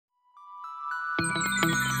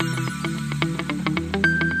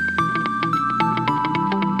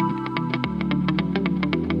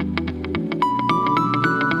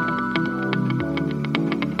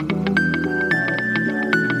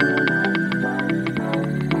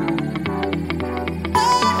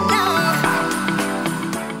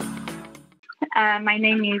My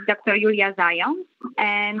name is Dr. Julia Zajon,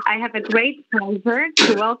 and I have a great pleasure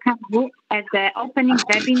to welcome you at the opening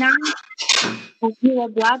webinar of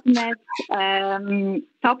EuroBloodNet's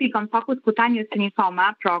topic on focused cutaneous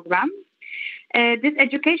lymphoma program. This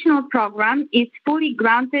educational program is fully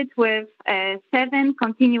granted with 7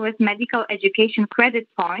 continuous medical education credit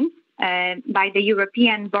points by the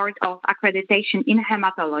European Board of Accreditation in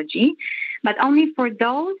Hematology, but only for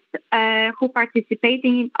those who participate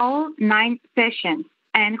in all 9 sessions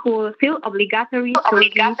and who will feel obligatory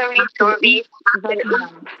to be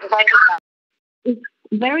It's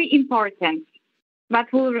very important,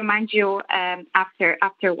 but we'll remind you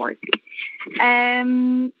afterwards.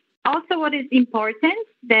 Also, what is important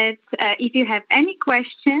that if you have any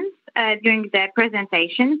questions during the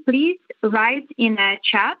presentation, please write in a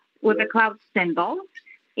chat with a cloud symbol.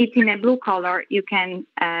 It's in a blue color. You can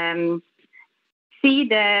see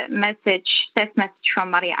the test message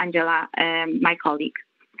from Maria Angela, my colleague.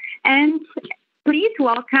 And please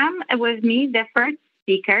welcome with me the first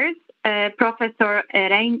speakers, Professor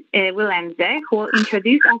Rein R.Willemze, who will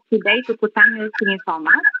introduce us today to cutaneous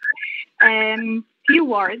lymphoma. Few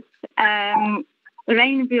words.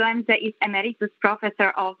 Rein R.Willemze is Emeritus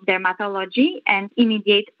Professor of Dermatology and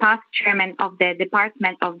immediate past Chairman of the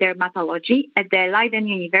Department of Dermatology at the Leiden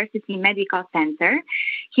University Medical Center.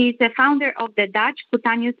 He is the founder of the Dutch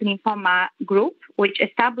Cutaneous Lymphoma Group, which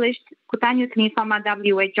established cutaneous lymphoma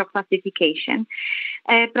WHO classification.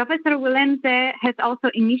 Professor R.Willemze has also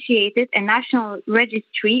initiated a national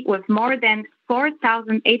registry with more than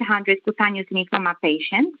 4,800 cutaneous lymphoma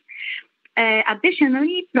patients.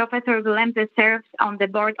 Additionally, Professor R.Willemze serves on the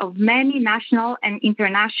board of many national and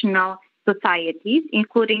international societies,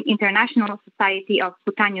 including International Society of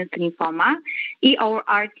Cutaneous Lymphoma,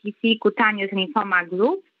 EORTC Cutaneous Lymphoma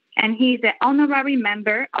Group, and he is an honorary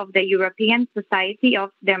member of the European Society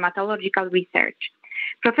of Dermatological Research.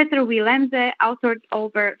 Professor R.Willemze authored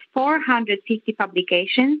over 450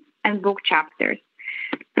 publications and book chapters.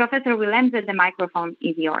 Professor R.Willemze, the microphone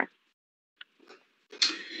is yours.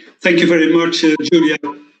 Thank you very much, Julia,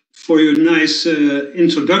 for your nice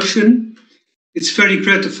introduction. It's very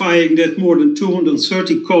gratifying that more than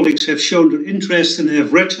 230 colleagues have shown their interest and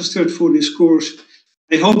have registered for this course.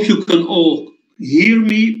 I hope you can all hear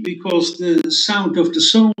me because the sound of the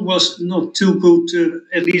song was not too good,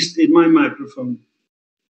 at least in my microphone.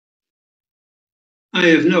 I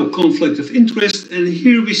have no conflict of interest, and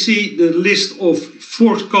here we see the list of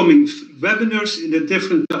forthcoming webinars in the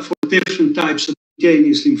different types of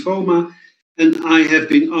cutaneous lymphoma, and I have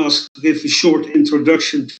been asked to give a short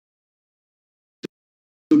introduction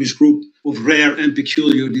to this group of rare and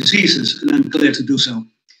peculiar diseases, and I'm glad to do so.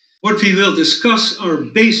 What we will discuss are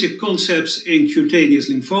basic concepts in cutaneous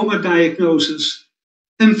lymphoma diagnosis,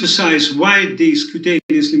 emphasize why these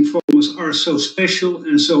cutaneous lymphomas are so special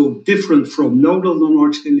and so different from nodal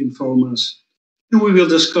non-Hodgkin lymphomas, and we will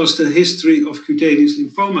discuss the history of cutaneous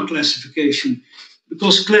lymphoma classification,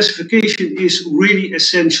 because classification is really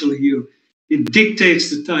essential here. It dictates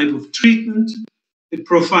the type of treatment, it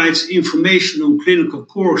provides information on clinical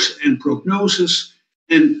course and prognosis,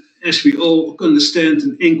 and as we all understand,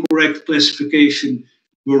 an incorrect classification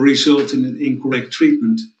will result in an incorrect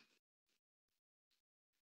treatment.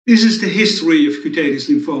 This is the history of cutaneous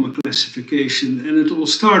lymphoma classification, and it all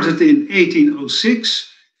started in 1806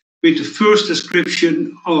 with the first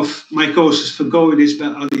description of mycosis fungoides by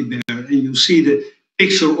Albert, and you see the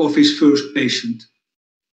picture of his first patient.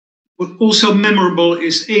 What also memorable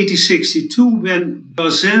is 1862 when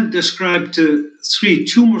Bazin described the 3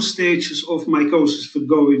 tumor stages of mycosis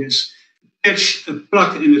fungoides, a patch, a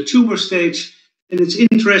plaque in a tumor stage, and it's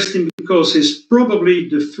interesting because it's probably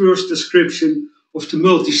the first description of the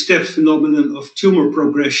multi-step phenomenon of tumor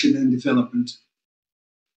progression and development.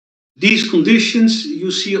 These conditions you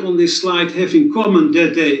see on this slide have in common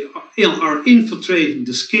that they are infiltrating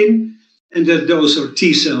the skin, and that those are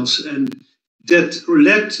T cells, and that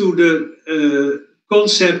led to the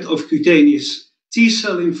concept of cutaneous T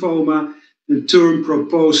cell lymphoma, a term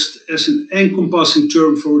proposed as an encompassing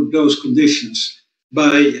term for those conditions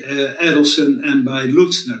by Adelson and by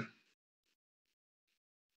Lutzner.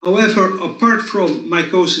 However, apart from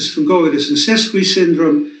mycosis fungoides and Sézary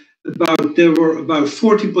syndrome, there were about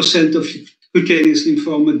 40% of cutaneous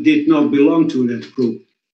lymphoma did not belong to that group.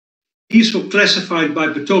 These were classified by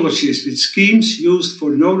pathologists with schemes used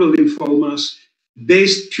for nodal lymphomas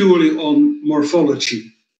based purely on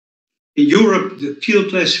morphology. In Europe, the Kiel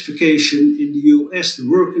classification, in the US, the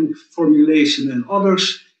working formulation and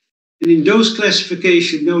others. And in those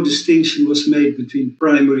classifications, no distinction was made between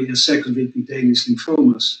primary and secondary cutaneous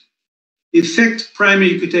lymphomas. In fact,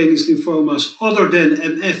 primary cutaneous lymphomas other than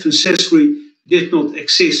MF and Sézary did not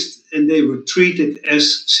exist, and they were treated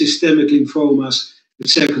as systemic lymphomas with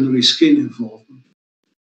secondary skin involvement.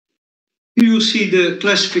 Here you see the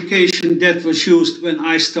classification that was used when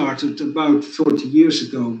I started about 40 years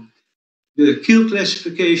ago. The Kiel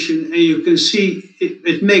classification, and you can see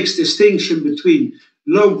it makes distinction between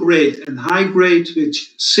low grade and high grade,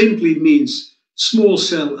 which simply means small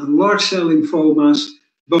cell and large cell lymphomas,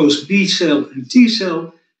 both B cell and T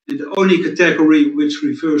cell, and the only category which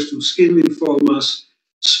refers to skin lymphomas,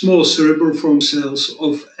 small cerebral cells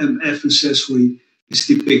of MF and Sézary, is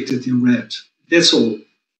depicted in red. That's all.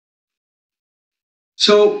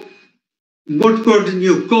 So, what were the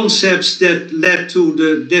new concepts that led to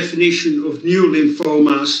the definition of new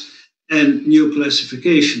lymphomas and new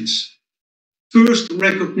classifications? First,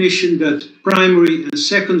 recognition that primary and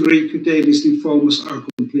secondary cutaneous lymphomas are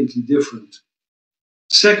completely different.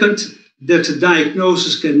 Second, that the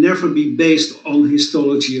diagnosis can never be based on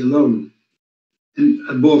histology alone. And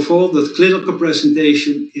above all, that clinical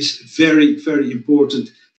presentation is very, very important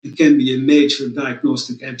and can be a major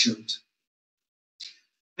diagnostic adjunct.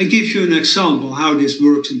 I give you an example how this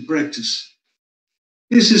works in practice.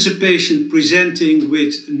 This is a patient presenting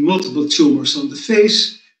with multiple tumors on the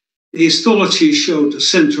face. The histology showed a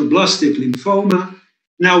centroblastic lymphoma.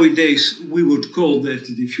 Nowadays, we would call that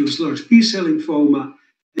the diffuse large B-cell lymphoma,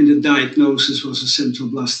 and the diagnosis was a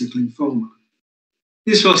centroblastic lymphoma.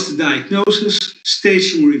 This was the diagnosis.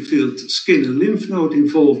 Staging revealed skin and lymph node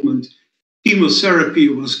involvement. Chemotherapy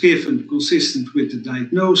was given consistent with the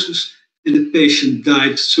diagnosis, and the patient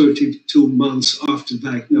died 32 months after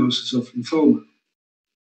diagnosis of lymphoma.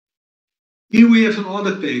 Here we have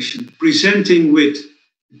another patient presenting with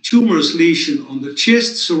a tumorous lesion on the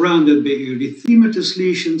chest surrounded by erythematous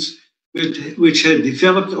lesions which had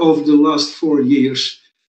developed over the last 4 years.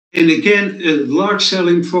 And again, a large cell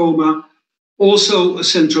lymphoma, also a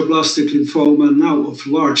centroblastic lymphoma, now of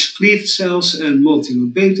large cleaved cells and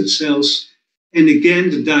multilobated cells. And again,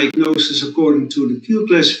 the diagnosis according to the Kiel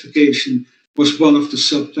classification was one of the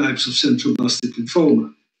subtypes of centroblastic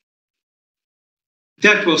lymphoma.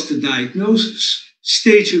 That was the diagnosis.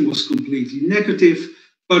 Staging was completely negative,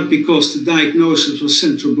 but because the diagnosis was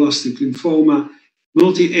centroblastic lymphoma,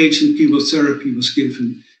 multi-agent chemotherapy was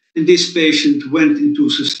given, and this patient went into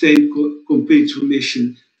sustained complete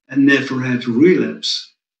remission and never had a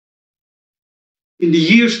relapse. In the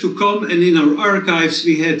years to come and in our archives,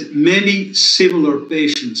 we had many similar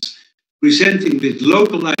patients presenting with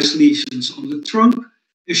localized lesions on the trunk,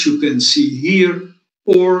 as you can see here,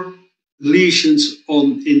 or lesions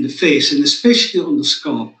in the face, and especially on the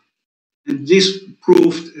scalp. And this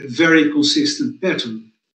proved a very consistent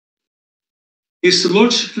pattern.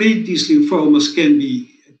 Histologically, these lymphomas can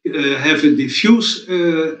have a diffuse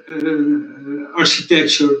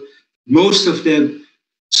architecture. Most of them,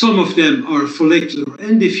 some of them are follicular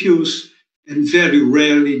and diffuse, and very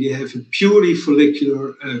rarely they have a purely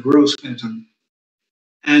follicular growth pattern.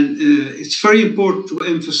 And it's very important to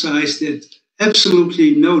emphasize that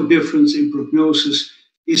absolutely no difference in prognosis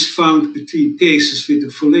is found between cases with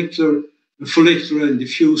a follicular and a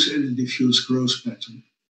diffuse growth pattern.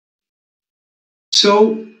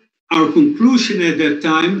 So our conclusion at that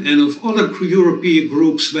time and of other European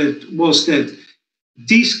groups was that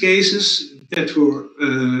these cases that were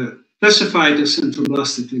classified as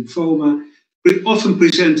centroblastic lymphoma often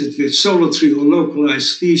presented with solitary or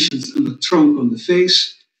localized lesions on the trunk on the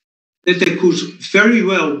face, that they could very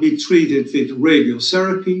well be treated with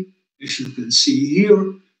radiotherapy, as you can see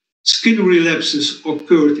here. Skin relapses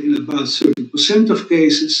occurred in about 30% of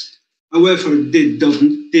cases. However, it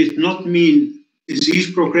did not mean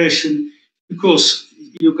disease progression, because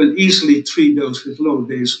you can easily treat those with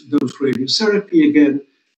low-dose radiotherapy again.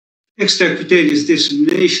 Extracutaneous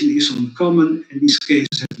dissemination is uncommon, and these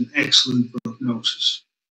cases have an excellent prognosis.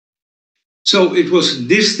 So it was a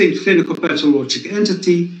distinct clinical pathologic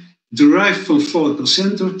entity derived from follicle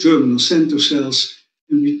center, germinal center cells,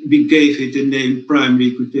 and we gave it the name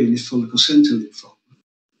primary cutaneous follicle center lymphoma.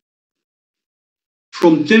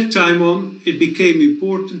 From that time on, it became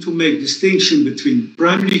important to make distinction between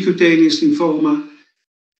primary cutaneous lymphoma,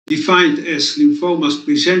 defined as lymphomas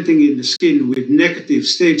presenting in the skin with negative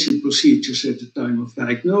staging procedures at the time of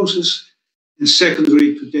diagnosis, and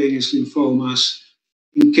secondary cutaneous lymphomas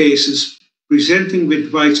in cases presenting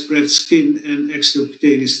with widespread skin and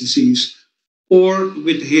extracutaneous disease, or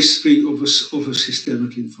with a history of a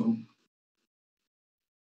systemic lymphoma.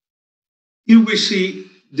 Here we see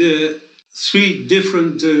the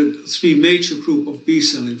three major groups of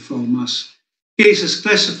B-cell lymphomas. Cases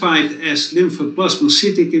classified as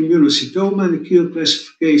lymphoplasmacytic immunocytoma in the Kiel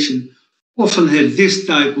classification often had this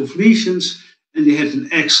type of lesions, and they had an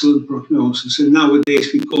excellent prognosis. And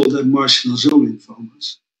nowadays we call them marginal zone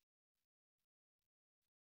lymphomas.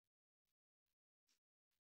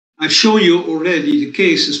 I've shown you already the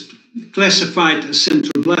cases classified as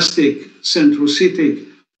centroblastic, centrocytic,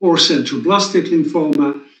 or centroblastic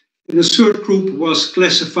lymphoma. And the third group was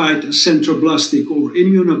classified as centroblastic or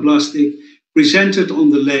immunoblastic, presented on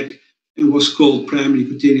the leg, and was called primary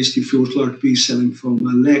cutaneous diffuse large B-cell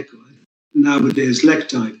lymphoma, leg, nowadays leg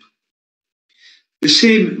type. The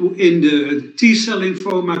same in the T-cell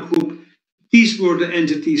lymphoma group. These were the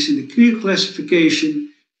entities in the clear classification.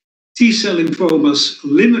 T-cell lymphomas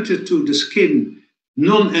limited to the skin,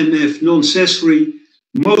 non-MF, non-accessory.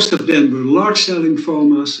 Most of them were large cell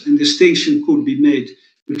lymphomas, and distinction could be made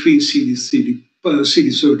between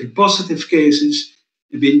CD30 positive cases.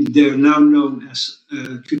 They are now known as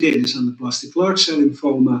cutaneous anaplastic large cell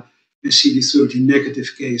lymphoma, and CD30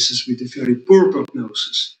 negative cases with a very poor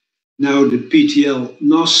prognosis. Now the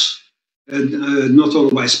PTL-NOS, not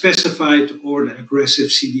otherwise specified, or the aggressive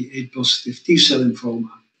CD8 positive T-cell lymphoma.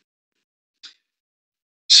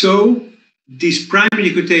 So these primary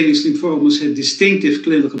cutaneous lymphomas had distinctive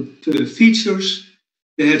clinical features.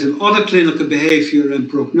 They had an other clinical behavior and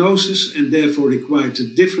prognosis, and therefore required a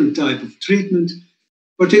different type of treatment.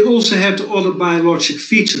 But they also had other biologic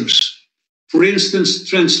features. For instance,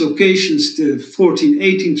 translocations, the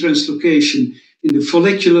 14-18 translocation in the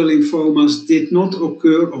follicular lymphomas did not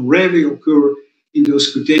occur or rarely occur in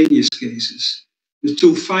those cutaneous cases. The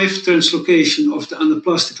 2-5 translocation of the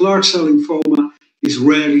anaplastic large cell lymphoma is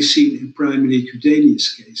rarely seen in primary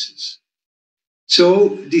cutaneous cases. So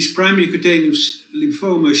these primary cutaneous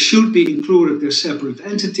lymphomas should be included as separate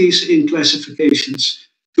entities in classifications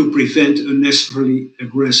to prevent unnecessarily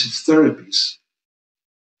aggressive therapies.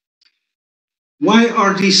 Why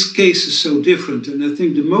are these cases so different? And I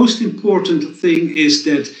think the most important thing is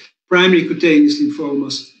that primary cutaneous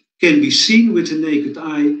lymphomas can be seen with the naked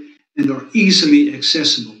eye and are easily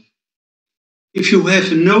accessible. If you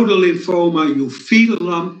have a nodal lymphoma, you feel a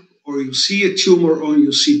lump, or you see a tumor on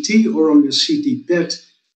your CT or on your CT PET,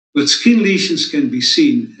 but skin lesions can be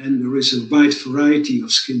seen, and there is a wide variety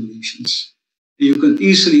of skin lesions. And you can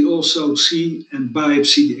easily also see and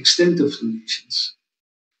biopsy the extent of the lesions.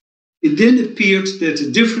 It then appeared that the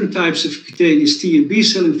different types of cutaneous T and B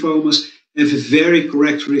cell lymphomas have a very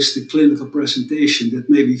characteristic clinical presentation that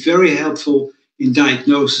may be very helpful in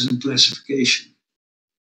diagnosis and classification.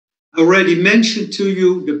 I already mentioned to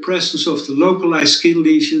you the presence of the localized skin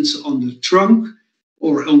lesions on the trunk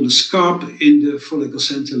or on the scalp in the follicle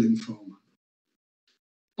center lymphoma.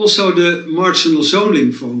 Also, the marginal zone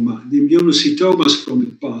lymphoma, the immunocytomas from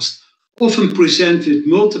the past, often present with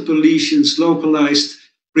multiple lesions localized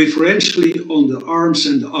preferentially on the arms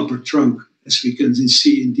and the upper trunk, as we can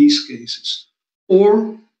see in these cases,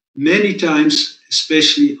 or many times,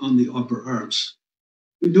 especially on the upper arms.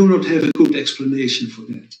 We do not have a good explanation for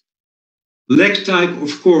that. Leg type,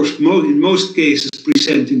 of course, in most cases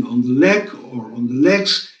presenting on the leg or on the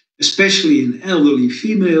legs, especially in elderly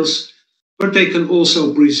females, but they can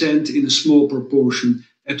also present in a small proportion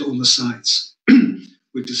at other sites,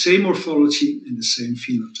 with the same morphology and the same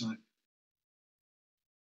phenotype.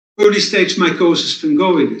 Early stage mycosis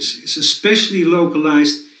fungoides is especially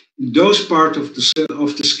localized in those parts of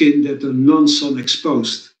the skin that are non-sun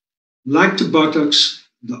exposed, like the buttocks,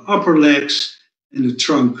 the upper legs, and the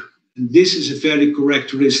trunk. And this is a very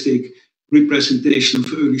characteristic representation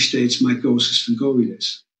of early stage mycosis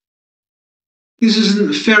fungoides. This is a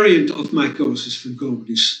variant of mycosis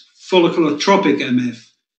fungoides, follicular tropic MF.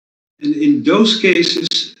 And in those cases,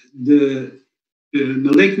 the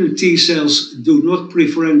malignant T cells do not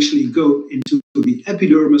preferentially go into the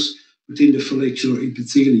epidermis, but in the follicular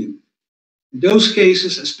epithelium. In those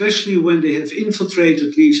cases, especially when they have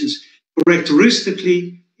infiltrated lesions,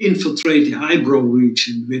 characteristically infiltrate the eyebrow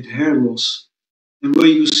region with hair loss. And when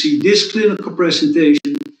you see this clinical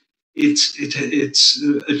presentation, it's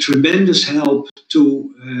a tremendous help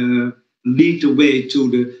to lead the way to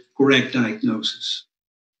the correct diagnosis.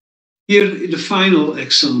 Here, the final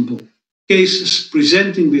example. Cases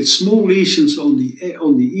presenting with small lesions on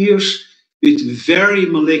the ears with very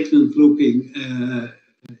malignant looking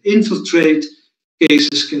infiltrate.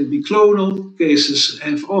 Cases can be clonal, cases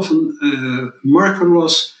have often marker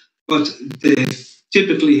loss, but they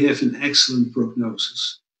typically have an excellent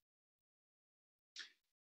prognosis.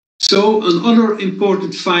 So another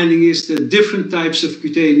important finding is that different types of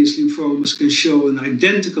cutaneous lymphomas can show an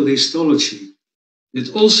identical histology.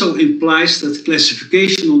 It also implies that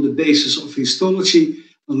classification on the basis of histology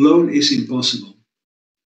alone is impossible.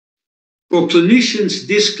 For clinicians,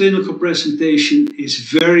 this clinical presentation is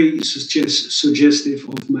very suggestive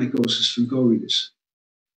of mycosis fungoides.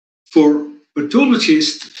 For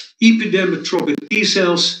pathologists, epidermotropic T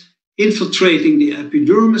cells infiltrating the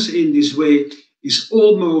epidermis in this way is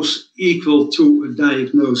almost equal to a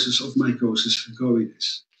diagnosis of mycosis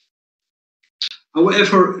fungoides.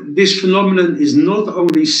 However, this phenomenon is not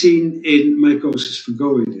only seen in mycosis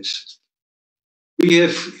fungoides. We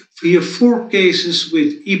have here 4 cases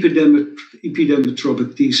with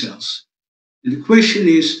epidermotropic T cells. And the question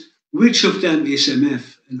is, which of them is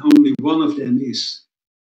MF? And only one of them is.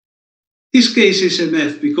 This case is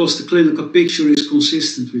MF because the clinical picture is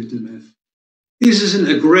consistent with MF. This is an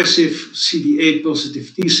aggressive CD8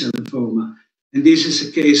 positive T cell lymphoma, and this is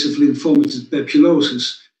a case of lymphomatous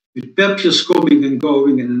papulosis with papules coming and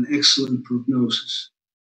going and an excellent prognosis.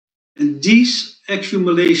 And these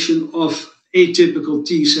accumulation of atypical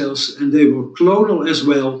T cells, and they were clonal as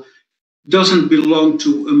well, doesn't belong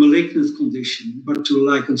to a malignant condition, but to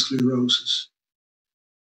lichen sclerosis.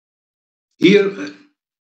 Here,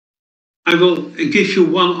 I will give you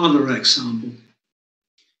one other example.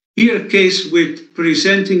 Here, a case with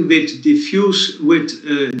presenting with diffuse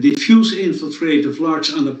infiltrate of large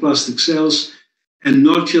anaplastic cells and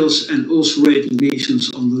nodules and ulcerating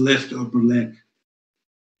lesions on the left upper leg.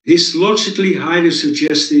 Histologically highly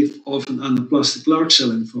suggestive of an anaplastic large cell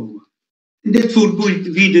lymphoma. And that would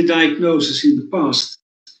be the diagnosis in the past.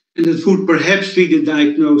 And that would perhaps be the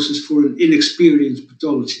diagnosis for an inexperienced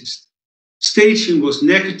pathologist. Staging was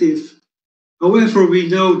negative. However, we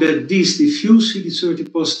know that these diffuse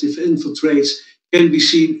CD30 positive infiltrates can be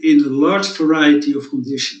seen in a large variety of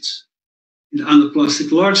conditions. In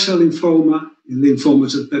anaplastic large cell lymphoma, in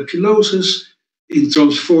lymphomatous papulosis, in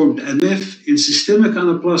transformed MF, in systemic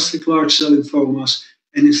anaplastic large cell lymphomas,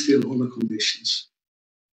 and in still other conditions.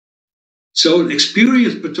 So an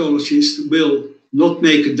experienced pathologist will not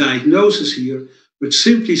make a diagnosis here, but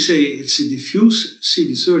simply say it's a diffuse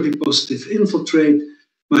CD30 positive infiltrate.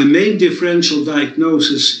 My main differential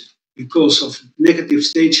diagnosis, because of negative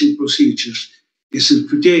staging procedures, is a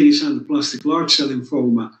cutaneous anaplastic large cell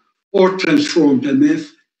lymphoma or transformed MF,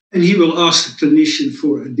 and he will ask the clinician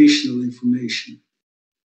for additional information.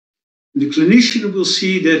 The clinician will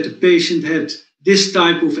see that the patient had this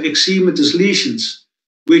type of eczematous lesions,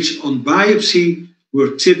 which on biopsy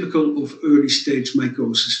were typical of early stage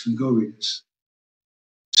mycosis fungoides.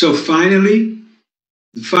 So finally,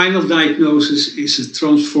 the final diagnosis is a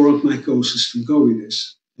transformed mycosis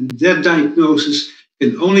fungoides. And that diagnosis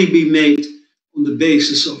can only be made on the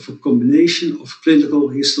basis of a combination of clinical,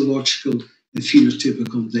 histological, and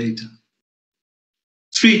phenotypical data.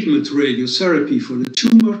 Treatment radiotherapy for the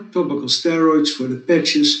tumor, topical steroids for the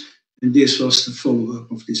patches, and this was the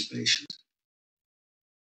follow-up of this patient.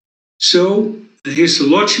 So, a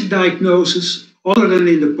histologic diagnosis, other than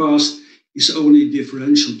in the past, is only a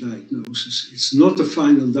differential diagnosis. It's not a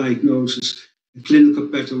final diagnosis. A clinical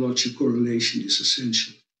pathologic correlation is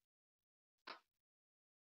essential.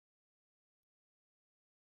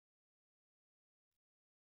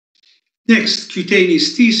 Next,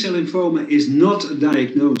 cutaneous T cell lymphoma is not a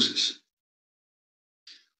diagnosis.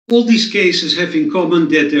 All these cases have in common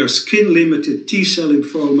that they are skin-limited T cell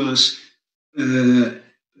lymphomas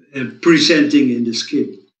presenting in the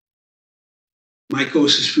skin.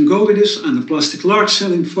 Mycosis fungoides, anaplastic large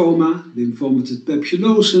cell lymphoma, lymphomatous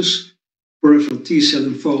papulosis, peripheral T cell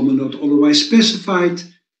lymphoma not otherwise specified,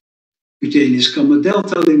 cutaneous gamma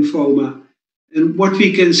delta lymphoma. And what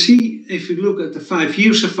we can see, if we look at the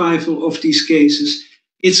 5-year survival of these cases,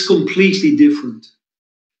 it's completely different.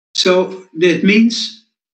 So that means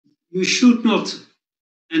you should not,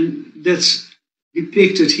 and that's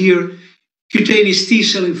depicted here, cutaneous T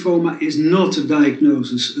cell lymphoma is not a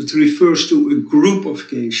diagnosis. It refers to a group of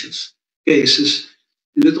cases.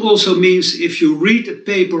 And it also means if you read a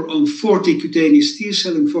paper on 40 cutaneous T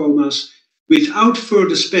cell lymphomas without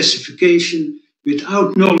further specification,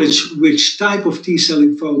 without knowledge which type of T cell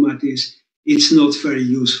lymphoma it is, it's not very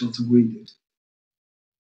useful to read it.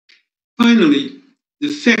 Finally, the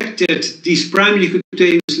fact that these primary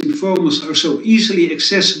cutaneous lymphomas are so easily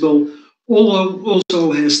accessible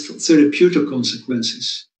also has therapeutic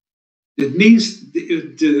consequences. That means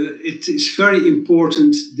it is very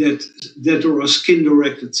important that there are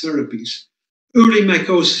skin-directed therapies. Early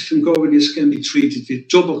mycosis fungoides can be treated with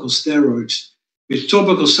topical steroids, with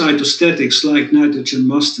topical cytostatics like nitrogen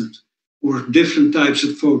mustard, or different types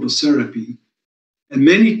of phototherapy. and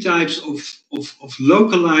many types of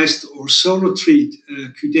localized or solitary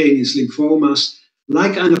cutaneous lymphomas,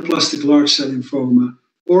 like anaplastic large cell lymphoma,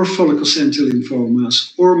 or follicle center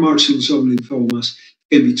lymphomas, or marginal zone lymphomas,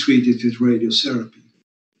 can be treated with radiotherapy.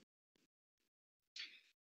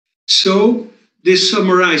 So this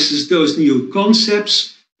summarizes those new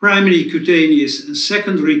concepts. Primary cutaneous and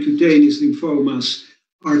secondary cutaneous lymphomas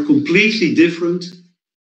are completely different.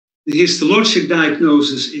 The histologic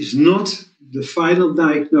diagnosis is not the final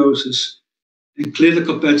diagnosis, and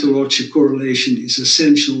clinical pathologic correlation is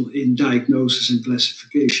essential in diagnosis and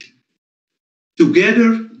classification.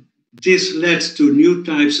 Together, this led to new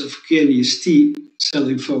types of cutaneous T cell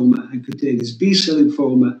lymphoma and cutaneous B cell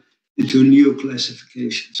lymphoma, and to new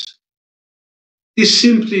classifications. This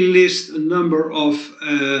simply lists a number of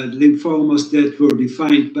lymphomas that were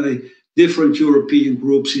defined by different European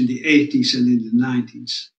groups in the 80s and in the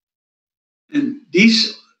 90s. And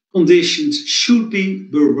these conditions should be,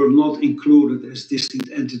 but were not included as distinct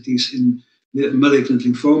entities in the malignant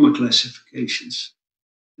lymphoma classifications.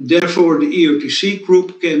 Therefore, the EOTC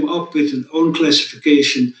group came up with an own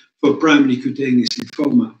classification for primary cutaneous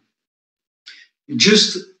lymphoma. It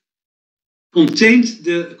just contained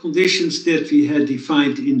the conditions that we had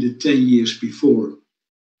defined in the 10 years before.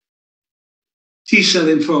 T-cell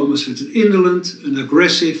lymphomas with an indolent and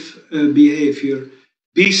aggressive behavior,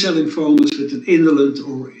 B-cell lymphomas with an indolent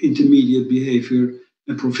or intermediate behavior,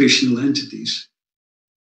 and provisional entities.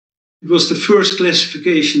 It was the first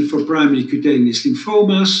classification for primary cutaneous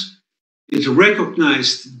lymphomas. It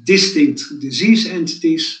recognized distinct disease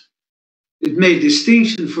entities. It made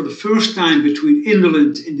distinction for the first time between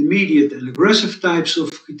indolent, intermediate, and aggressive types of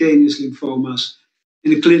cutaneous lymphomas,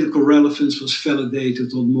 and the clinical relevance was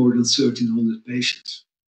validated on more than 1,300 patients.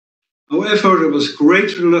 However, there was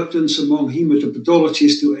great reluctance among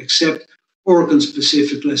hematopathologists to accept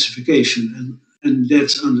organ-specific classification, and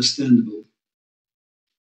that's understandable.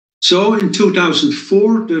 So in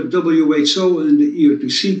 2004, the WHO and the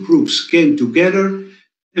EOTC groups came together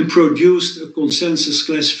and produced a consensus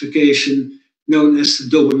classification known as the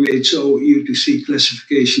WHO EOTC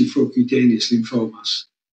classification for cutaneous lymphomas.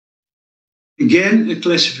 Again, a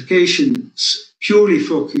classification purely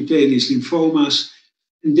for cutaneous lymphomas,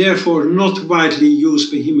 and therefore not widely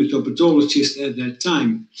used by hematopathologists at that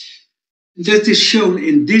time. That is shown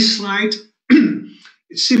in this slide.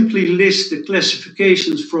 It simply lists the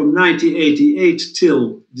classifications from 1988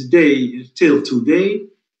 till today.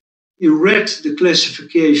 In red, the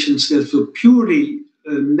classifications that were purely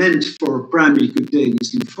meant for primary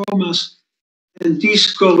cutaneous lymphomas, and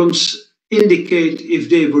these columns indicate if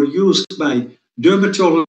they were used by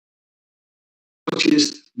dermatologists,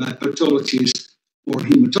 by pathologists, or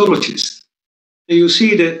hematologists. And you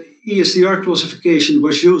see that ESDR classification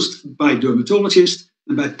was used by dermatologists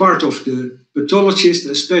and by part of the pathologists,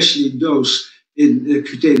 especially those in the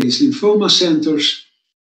cutaneous lymphoma centers.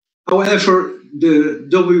 However, the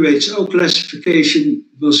WHO classification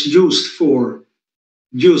was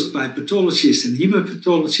used by pathologists and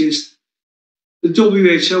hemopathologists. The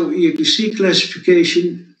WHO EOTC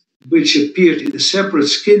classification, which appeared in a separate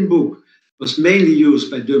skin book, was mainly used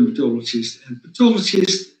by dermatologists and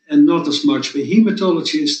pathologists, and not as much by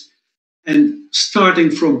hematologists. And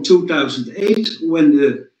starting from 2008, when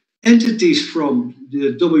the entities from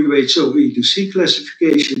the WHO EOTC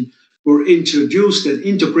classification were introduced and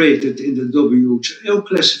integrated in the WHO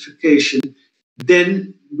classification,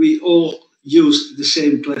 then we all used the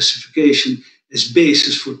same classification as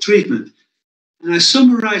basis for treatment. And I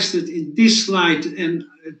summarized it in this slide and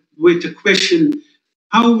with the question,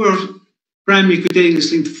 how were primary cutaneous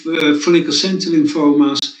follicle center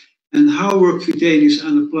lymphomas and how were cutaneous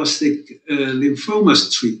anaplastic lymphomas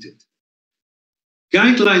treated?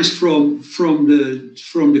 Guidelines from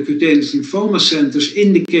the cutaneous lymphoma centers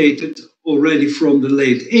indicated already from the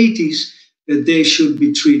late 80s that they should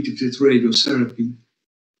be treated with radiotherapy.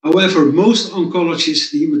 However, most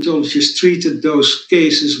oncologists and hematologists treated those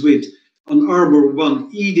cases with an Arbor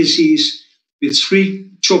 1E disease with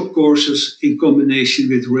 3 CHOP courses in combination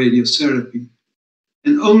with radiotherapy.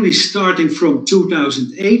 And only starting from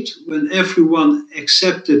 2008, when everyone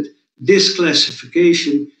accepted this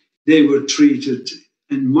classification, they were treated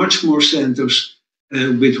in much more centers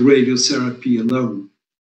with radiotherapy alone.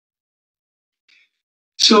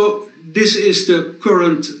 So this is the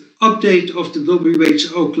current update of the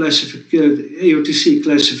WHO EOTC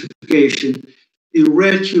classification. In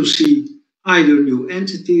red, you see either new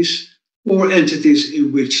entities or entities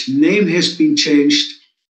in which name has been changed.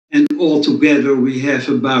 And altogether, we have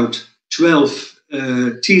about 12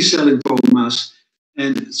 T-cell lymphomas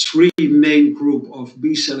and 3 main groups of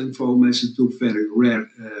B-cell lymphomas and 2 very rare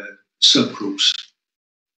subgroups.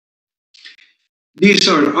 These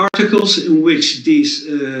are the articles in which these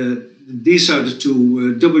are the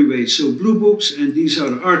two WHO Blue Books, and these are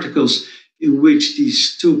the articles in which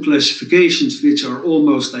these two classifications, which are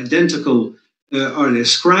almost identical, are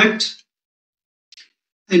described.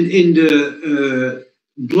 And in the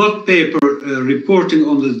blood paper reporting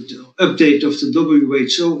on the update of the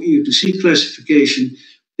WHO EU2C classification,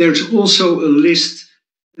 there's also a list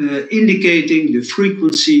indicating the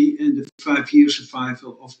frequency and the 5-year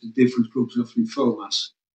survival of the different groups of lymphomas.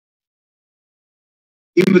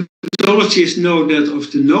 Hematologists know that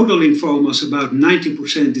of the nodal lymphomas, about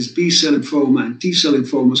 90% is B-cell lymphoma, and T-cell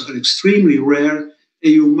lymphomas are extremely rare.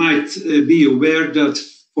 And you might be aware that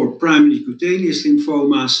for primary cutaneous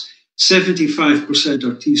lymphomas, 75%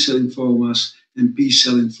 are T-cell lymphomas, and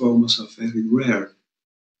B-cell lymphomas are very rare.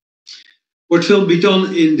 What will be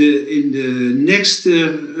done in the next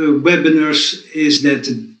webinars is that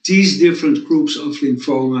these different groups of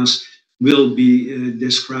lymphomas will be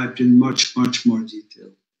described in much more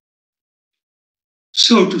detail.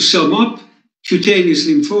 So to sum up, cutaneous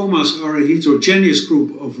lymphomas are a heterogeneous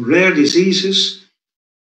group of rare diseases.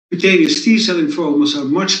 Cutaneous T-cell lymphomas are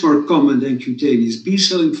much more common than cutaneous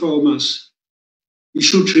B-cell lymphomas. You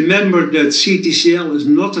should remember that CTCL is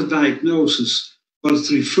not a diagnosis, but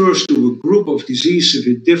it refers to a group of diseases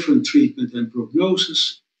with different treatment and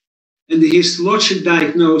prognosis. And the histologic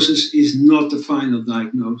diagnosis is not the final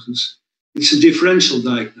diagnosis. It's a differential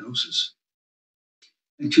diagnosis.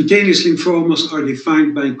 And cutaneous lymphomas are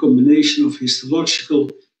defined by a combination of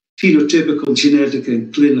histological, phenotypical, genetic,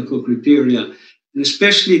 and clinical criteria. And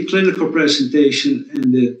especially clinical presentation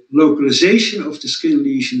and the localization of the skin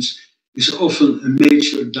lesions is often a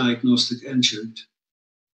major diagnostic adjunct.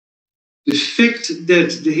 The fact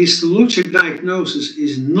that the histologic diagnosis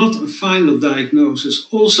is not a final diagnosis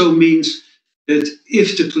also means that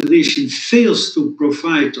if the clinician fails to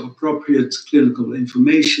provide appropriate clinical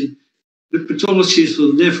information, the pathologist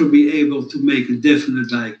will never be able to make a definite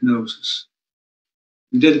diagnosis.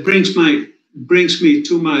 And that brings me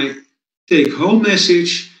to my take-home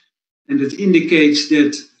message, and it indicates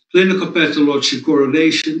that clinical pathological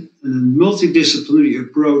correlation and a multidisciplinary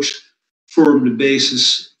approach form the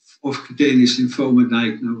basis of cutaneous lymphoma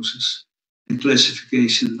diagnosis and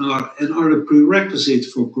classification and are a prerequisite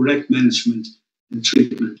for correct management and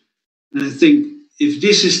treatment. And I think if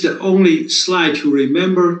this is the only slide you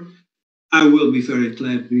remember, I will be very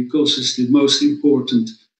glad, because it's the most important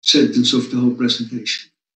sentence of the whole presentation.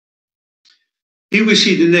 Here we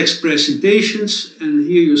see the next presentations, and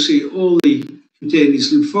here you see all the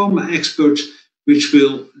cutaneous lymphoma experts, which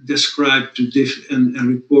will describe and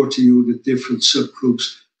report to you the different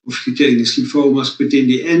subgroups of cutaneous lymphomas, but in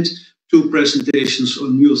the end, 2 presentations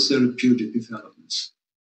on new therapeutic developments.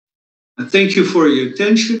 I thank you for your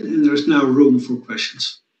attention, and there is now room for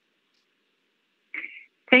questions.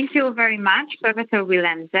 Thank you very much, Professor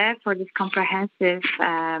Willemze, for this comprehensive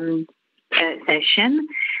session.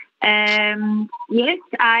 Yes,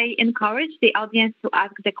 I encourage the audience to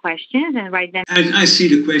ask the questions and write them. I see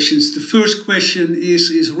the questions. The first question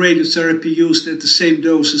is radiotherapy used at the same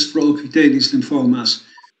doses for all cutaneous lymphomas?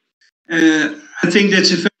 I think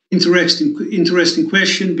that's a very interesting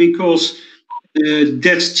question, because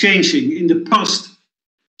that's changing. In the past,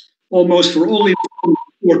 almost for all lymphomas,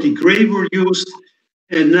 40 gray were used,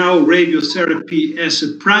 and now radiotherapy as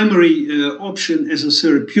a primary option, as a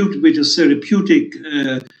therapeutic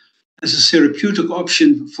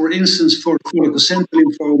option, for instance, for follicle center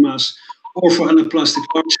lymphomas or for anaplastic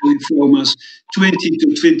large lymphomas, 20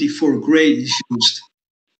 to 24 gray is used.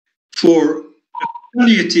 For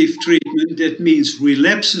palliative treatment, that means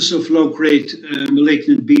relapses of low-grade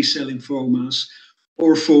malignant B-cell lymphomas,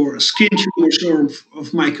 or for skin tumors or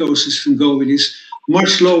of mycosis fungoides,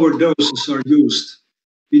 much lower doses are used.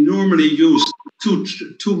 We normally use 2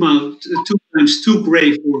 times 2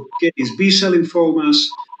 gray for cutaneous B-cell lymphomas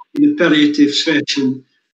in a palliative fashion,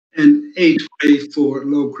 and 8 gray for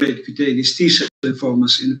low-grade cutaneous T-cell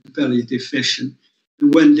lymphomas in a palliative fashion.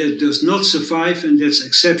 And when that does not survive, and that's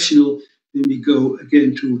exceptional, then we go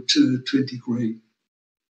again to 20 gray.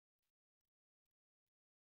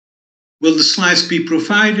 Will the slides be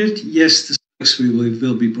provided? Yes, the slides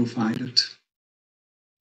will be provided.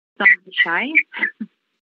 Don't be shy.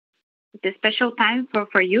 It's a special time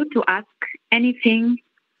for you to ask anything.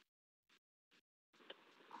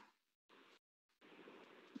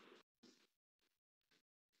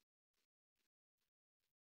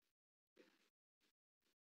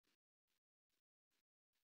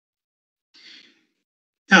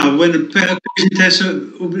 Now, when a patient has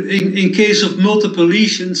in case of multiple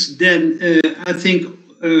lesions, then I think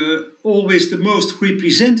always the most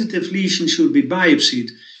representative lesion should be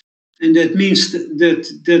biopsied. And that means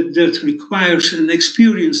that requires an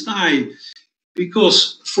experienced eye,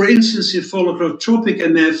 because, for instance, in follicular tropic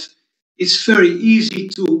MF, it's very easy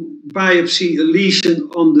to biopsy a lesion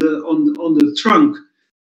on the trunk,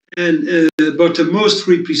 but the most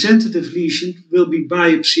representative lesion will be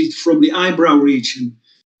biopsied from the eyebrow region,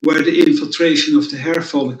 where the infiltration of the hair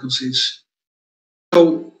follicles is.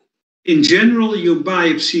 So, in general, you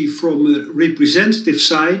biopsy from a representative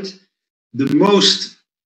site, the most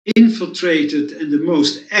infiltrated and the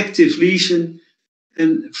most active lesion.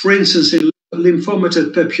 And for instance, in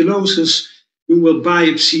lymphomatous papulosis, you will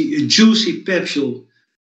biopsy a juicy papule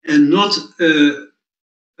and not a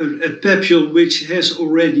papule which has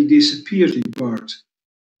already disappeared in part.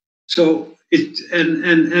 So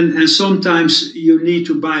and sometimes you need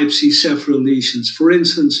to biopsy several lesions. For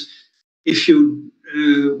instance, if you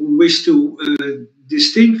wish to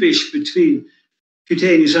distinguish between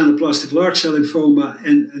cutaneous anaplastic large cell lymphoma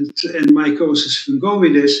and mycosis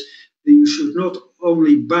fungoides, then you should not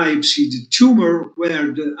only biopsy the tumor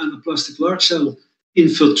where the anaplastic large cell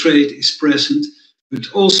infiltrate is present, but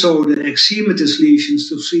also the eczematous lesions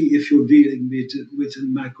to see if you're dealing with a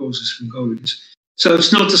mycosis fungoides. So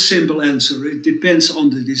it's not a simple answer. It depends on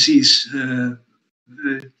the disease that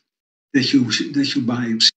you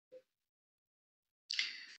biopsy.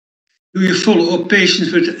 Do you follow up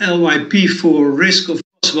patients with LYP for risk of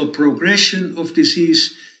possible progression of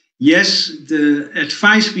disease? Yes, the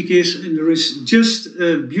advice we give, and there is just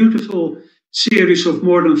a beautiful series of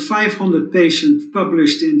more than 500 patients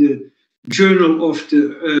published in the Journal of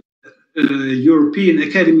the European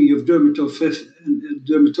Academy of Dermatology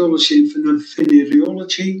and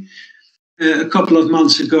Venereology a couple of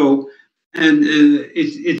months ago, and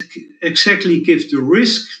it exactly gives the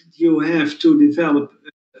risk you have to develop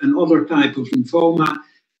another type of lymphoma,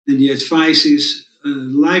 and the advice is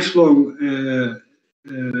lifelong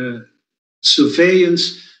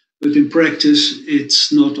surveillance, but in practice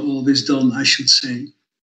it's not always done, I should say.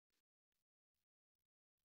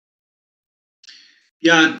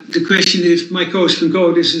 Yeah, the question if mycosis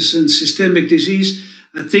fungoides is a systemic disease,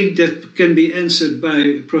 I think that can be answered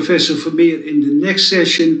by Professor Vermeer in the next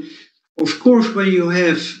session. Of course, when you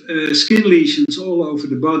have skin lesions all over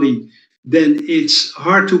the body, then it's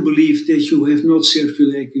hard to believe that you have not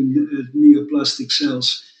circulating neoplastic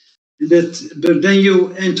cells. But then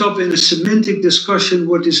you end up in a semantic discussion,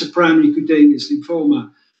 what is a primary cutaneous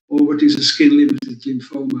lymphoma or what is a skin-limited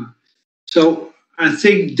lymphoma. So I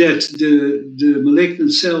think that the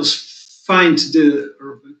malignant cells find the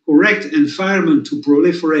correct environment to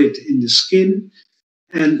proliferate in the skin,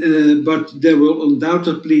 but there will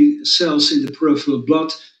undoubtedly cells in the peripheral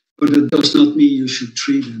blood, but that does not mean you should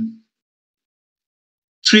treat them.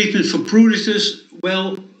 Treatment for pruritus,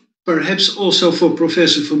 well, perhaps also for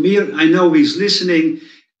Professor Vermeer. I know he's listening,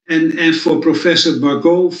 and for Professor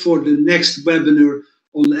Bagot for the next webinar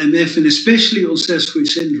on MF and especially on Sézary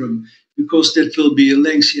syndrome, because that will be a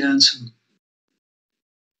lengthy answer.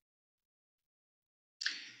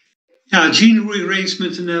 Yeah, gene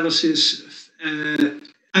rearrangement analysis.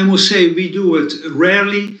 I must say we do it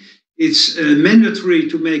rarely. It's mandatory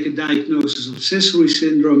to make a diagnosis of Sézary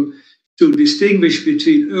syndrome to distinguish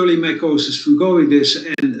between early mycosis fungoides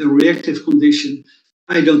and a reactive condition.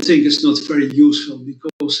 I don't think it's not very useful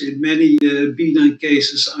because in many benign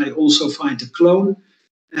cases I also find a clone.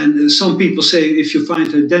 And some people say if you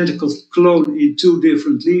find an identical clone in two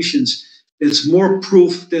different lesions, it's more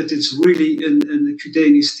proof that it's really a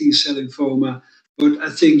cutaneous T-cell lymphoma. But I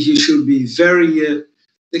think you should be very...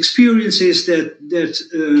 The experience is that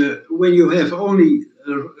when you have only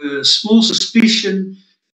a small suspicion,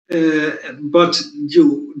 but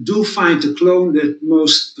you do find a clone, that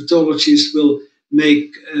most pathologists will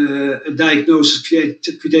make a diagnosis of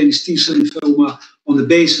cutaneous T-cell lymphoma on the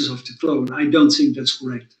basis of the clone. I don't think that's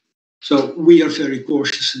correct. So we are very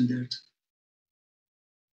cautious in that.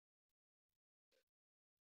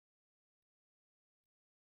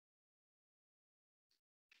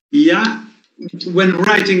 Yeah, when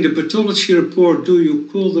writing the pathology report, do you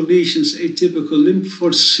call the lesions atypical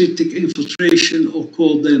lymphocytic infiltration or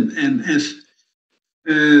call them MF?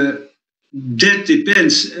 That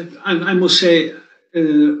depends. I must say,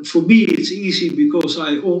 for me, it's easy because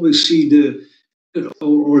I always see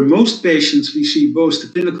or in most patients, we see both the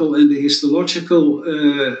clinical and the histological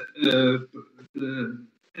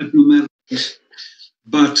abnormalities.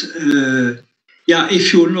 But yeah,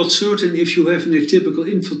 if you're not certain, if you have an atypical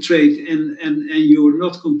infiltrate and you're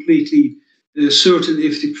not completely certain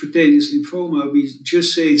if the cutaneous lymphoma, we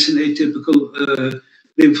just say it's an atypical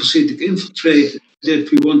lymphocytic infiltrate,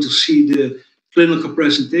 that we want to see the clinical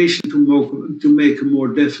presentation to make a more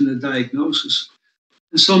definite diagnosis.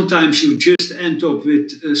 And sometimes you just end up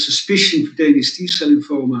with suspicion cutaneous T-cell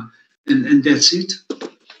lymphoma, and that's it.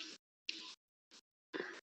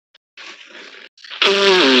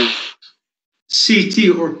 CT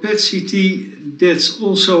or PET-CT, that's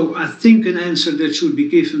also, I think, an answer that should be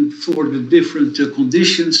given for the different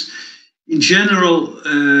conditions. In general,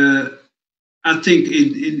 I think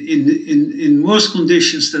in most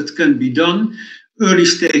conditions that can be done. Early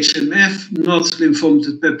stage MF, not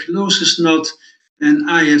lymphomatous papulosis, not, and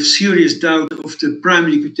I have serious doubt of the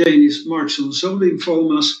primary cutaneous marginal zone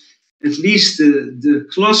lymphomas, at least the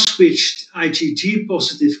class-switched IgG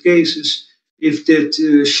positive cases, if that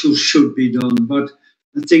should be done. But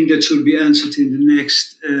I think that should be answered in the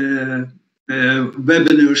next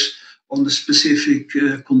webinars on the specific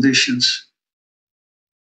conditions.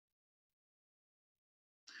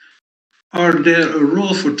 Are there a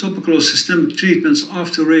role for topical or systemic treatments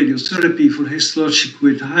after radiotherapy for histologic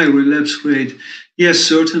with high relapse rate? Yes,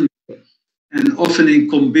 certainly, and often in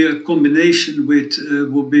combination with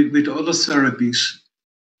other therapies.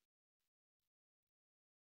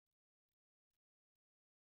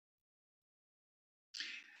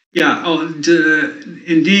 Yeah,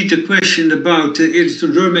 indeed, the question about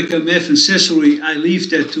erythrodermic MF and Sézary, I leave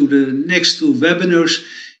that to the next two webinars,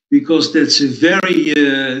 because that's a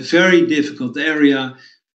very difficult area,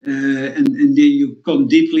 and then you come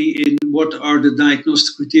deeply in what are the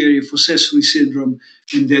diagnostic criteria for Sézary syndrome,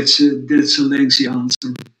 and that's a lengthy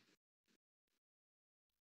answer.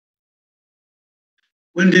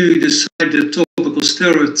 When do you decide that topical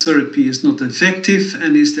steroid therapy is not effective,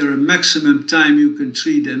 and is there a maximum time you can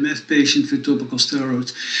treat an MF patient with topical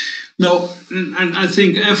steroids? No, and I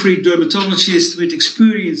think every dermatologist with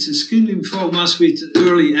experience in skin lymphomas with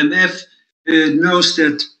early MF knows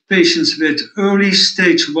that patients with early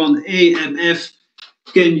stage 1A MF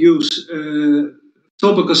can use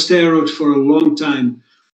topical steroid for a long time,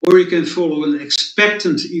 or you can follow an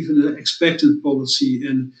expectant policy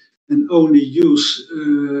and only use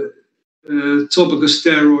topical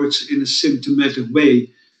steroids in a symptomatic way. A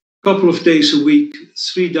couple of days a week,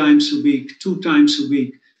 3 times a week, 2 times a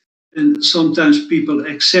week. And sometimes people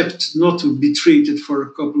accept not to be treated for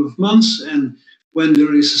a couple of months. And when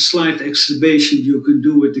there is a slight exacerbation, you can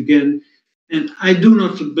do it again. And I do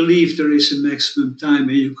not believe there is a maximum time.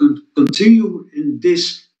 And you can continue in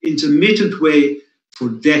this intermittent way for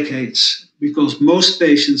decades, because most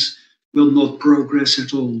patients will not progress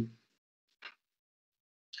at all.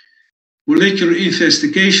 Molecular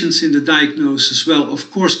investigations in the diagnosis. Well,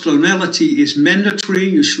 of course, clonality is mandatory.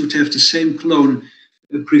 You should have the same clone,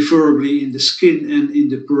 preferably in the skin and in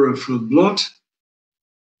the peripheral blood.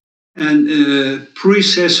 And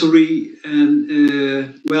pre-Sézary, and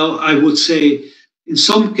well, I would say in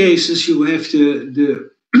some cases you have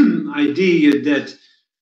the idea that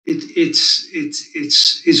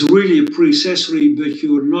it's really a pre-Sézary, but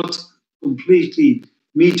you're not completely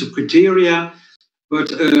meet the criteria.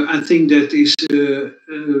 But I think that is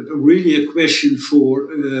really a question for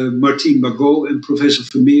Martine Bagot and Professor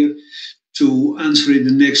Vermeer to answer in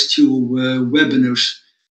the next 2 webinars.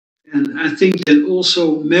 And I think that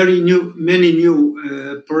also many new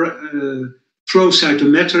flow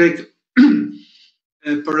cytometric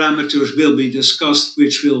parameters will be discussed,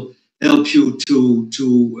 which will help you to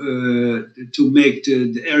make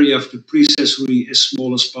the area of the pre-Sézary as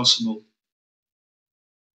small as possible.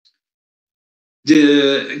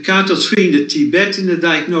 The Cato-3, the Tibet in the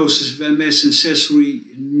diagnosis of MS and Sézary,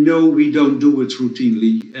 no, we don't do it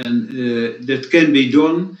routinely. And that can be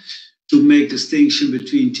done to make distinction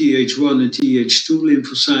between Th1 and Th2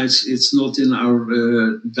 lymphocytes. It's not in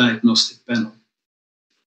our diagnostic panel.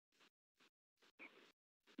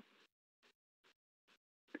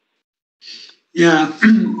 Yeah,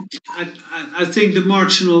 I think the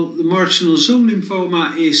marginal zone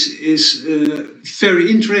lymphoma is very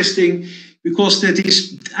interesting, because that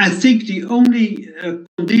is, I think, the only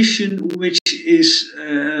condition which is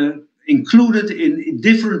included in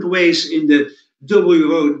different ways in the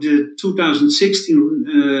 2016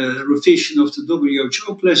 revision of the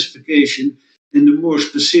WHO classification, and the more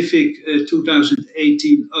specific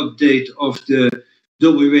 2018 update of the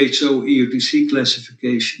WHO ERTC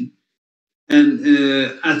classification. And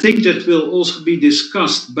I think that will also be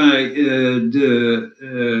discussed by the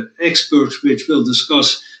experts, which will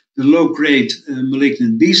discuss the low-grade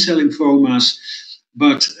malignant B-cell lymphomas.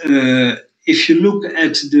 But if you look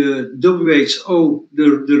at the WHO,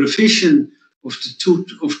 the revision of the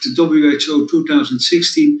WHO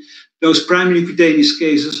 2016, those primary cutaneous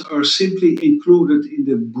cases are simply included in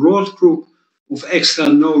the broad group of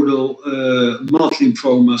extranodal MALT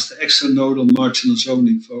lymphomas, the extranodal marginal zone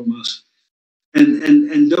lymphomas.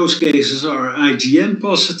 And those cases are IgM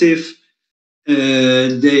positive.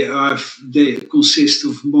 They consist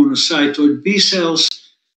of monocytoid B cells.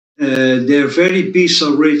 They're very B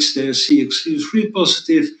cell rich. They're CXC3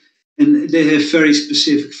 positive, and they have very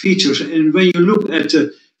specific features. And when you look at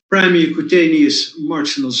the primary cutaneous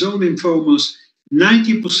marginal zone lymphomas,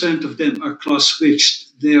 90% of them are class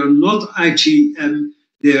switched. They are not IgM,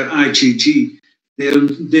 they are IgG. They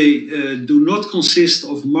do not consist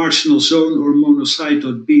of marginal zone or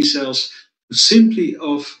monocytoid B cells, but simply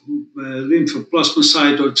of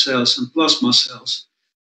lymphoplasmacytoid cells and plasma cells.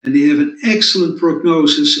 And they have an excellent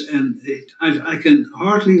prognosis, and I can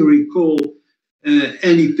hardly recall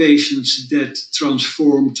any patients that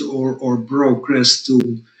transformed or progressed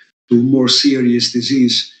to more serious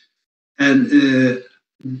disease. And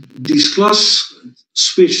these class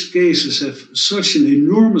switched cases have such an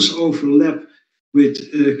enormous overlap with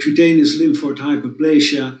cutaneous lymphoid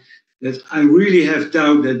hyperplasia that I really have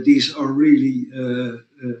doubt that these are really a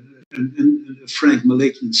frank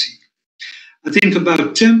malignancy. I think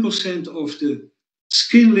about 10% of the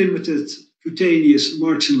skin-limited cutaneous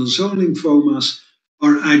marginal zone lymphomas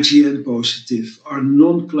are IgM positive, are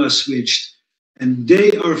non-class switched, and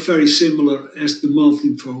they are very similar as the mild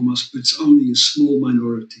lymphomas, but it's only a small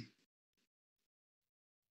minority.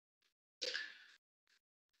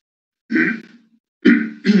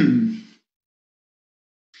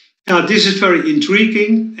 Now, this is very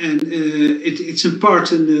intriguing, and it's in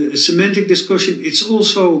part a semantic discussion. It's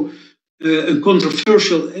also a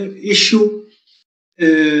controversial issue.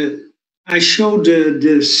 I showed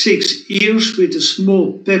the 6 ears with a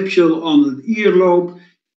small papule on an earlobe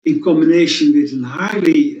in combination with a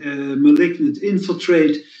highly malignant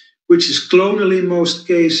infiltrate, which is clonal in most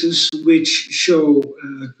cases, which show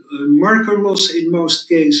marker loss in most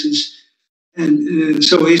cases. And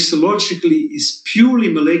so histologically is purely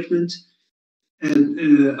malignant, and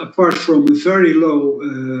apart from a very low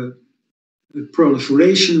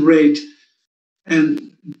proliferation rate.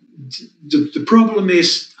 And the problem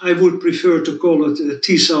is, I would prefer to call it a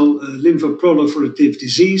T-cell lymphoproliferative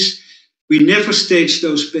disease. We never stage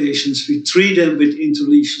those patients. We treat them with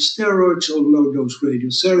interlesional steroids or low-dose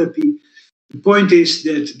radiotherapy. The point is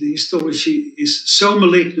that the histology is so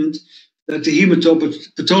malignant that the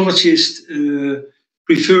hematopathologist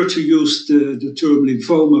prefer to use the term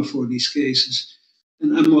lymphoma for these cases.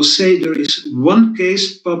 And I must say there is one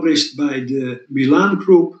case published by the Milan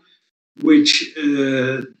group which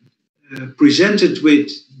presented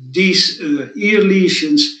with these ear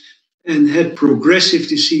lesions and had progressive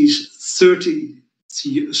disease 30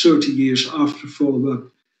 years after follow-up.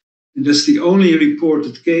 And that's the only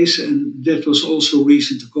reported case, and that was also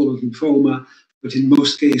reason to call it lymphoma. But in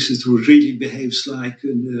most cases, it really behaves like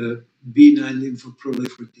a benign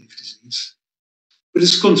lymphoproliferative disease. But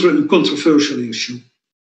it's a controversial issue.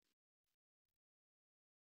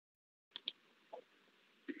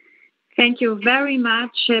 Thank you very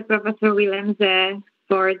much, Professor Willemze,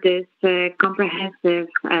 for this comprehensive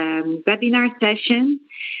webinar session,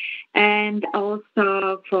 and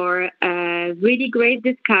also for a really great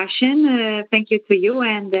discussion. Thank you to you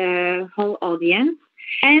and the whole audience.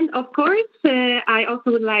 And of course, I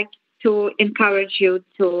also would like to encourage you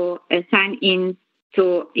to sign in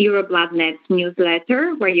to EuroBloodNet's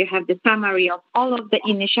newsletter, where you have the summary of all of the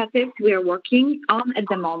initiatives we are working on at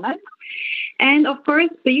the moment. And of course,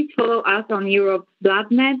 please follow us on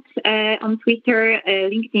EuroBloodNet on Twitter,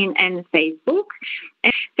 LinkedIn, and Facebook.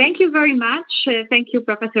 And thank you very much. Thank you,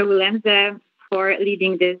 Professor Willemze, for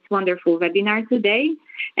leading this wonderful webinar today,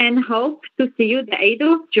 and hope to see you the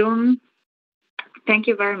 8th of June. Thank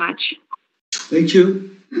you very much. Thank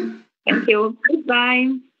you. Thank you.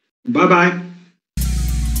 Goodbye. Bye-bye.